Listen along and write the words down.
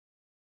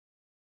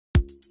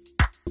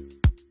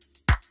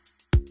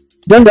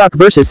Dundalk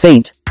vs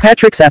St.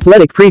 Patrick's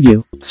Athletic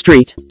Preview.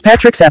 Street.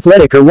 Patrick's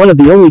Athletic are one of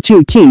the only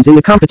two teams in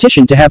the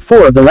competition to have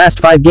 4 of the last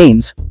 5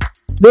 games.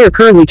 They are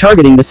currently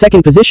targeting the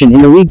second position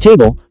in the league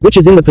table, which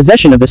is in the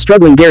possession of the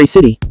struggling Derry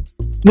City.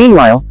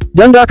 Meanwhile,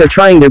 Dundalk are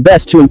trying their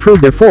best to improve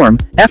their form,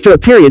 after a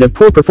period of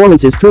poor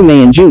performances through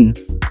May and June.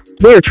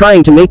 They are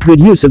trying to make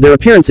good use of their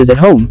appearances at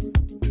home.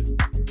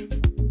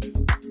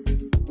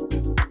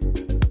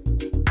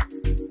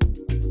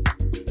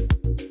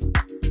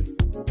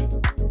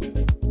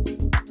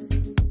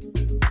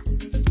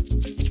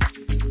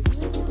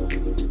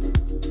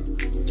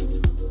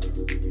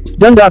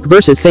 Dundalk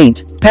vs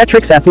St.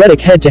 Patrick's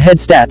Athletic head-to-head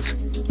stats.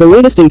 The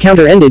latest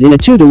encounter ended in a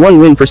 2-1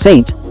 win for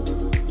St.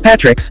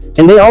 Patrick's,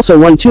 and they also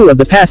won 2 of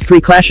the past 3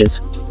 clashes.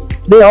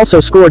 They also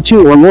scored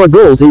 2 or more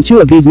goals in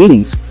 2 of these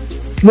meetings.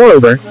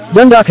 Moreover,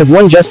 Dundalk have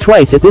won just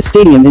twice at this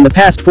stadium in the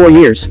past 4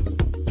 years.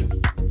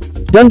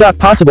 Dundalk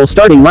possible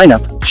starting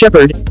lineup: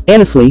 Shepherd,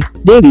 Annesley,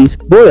 Davies,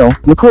 Boyle,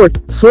 McCourt,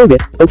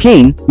 Slogat,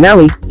 O'Kane,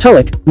 Malley,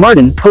 Tulloch,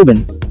 Martin,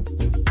 Hoban.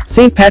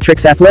 St.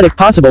 Patrick's Athletic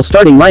possible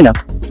starting lineup: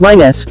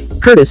 Liness,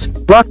 Curtis,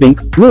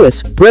 Brockbank,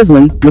 Lewis,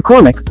 Breslin,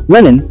 McCormick,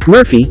 Lennon,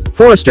 Murphy,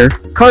 Forrester,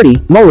 Carty,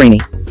 Mulroney.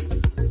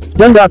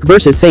 Dundalk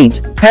vs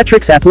St.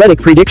 Patrick's Athletic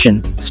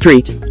Prediction.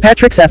 Street.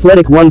 Patrick's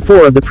Athletic won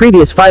 4 of the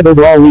previous 5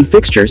 overall league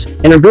fixtures,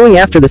 and are going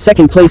after the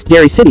second-placed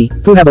Derry City,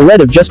 who have a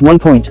lead of just 1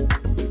 point.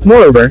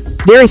 Moreover,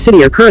 Derry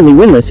City are currently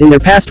winless in their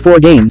past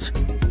 4 games.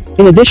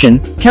 In addition,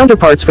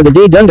 counterparts for the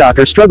day Dundalk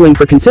are struggling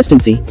for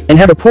consistency, and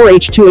have a poor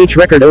H2H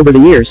record over the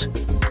years.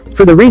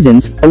 For the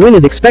reasons, a win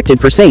is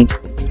expected for St.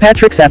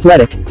 Patrick's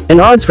Athletic,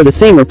 and odds for the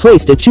same are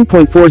placed at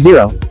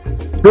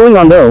 2.40. Going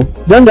on though,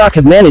 Dundalk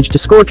have managed to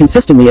score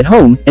consistently at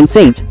home, and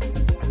St.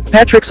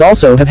 Patrick's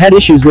also have had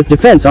issues with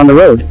defense on the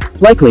road.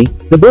 Likely,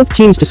 the both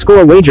teams to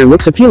score wager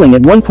looks appealing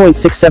at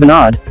 1.67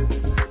 odd.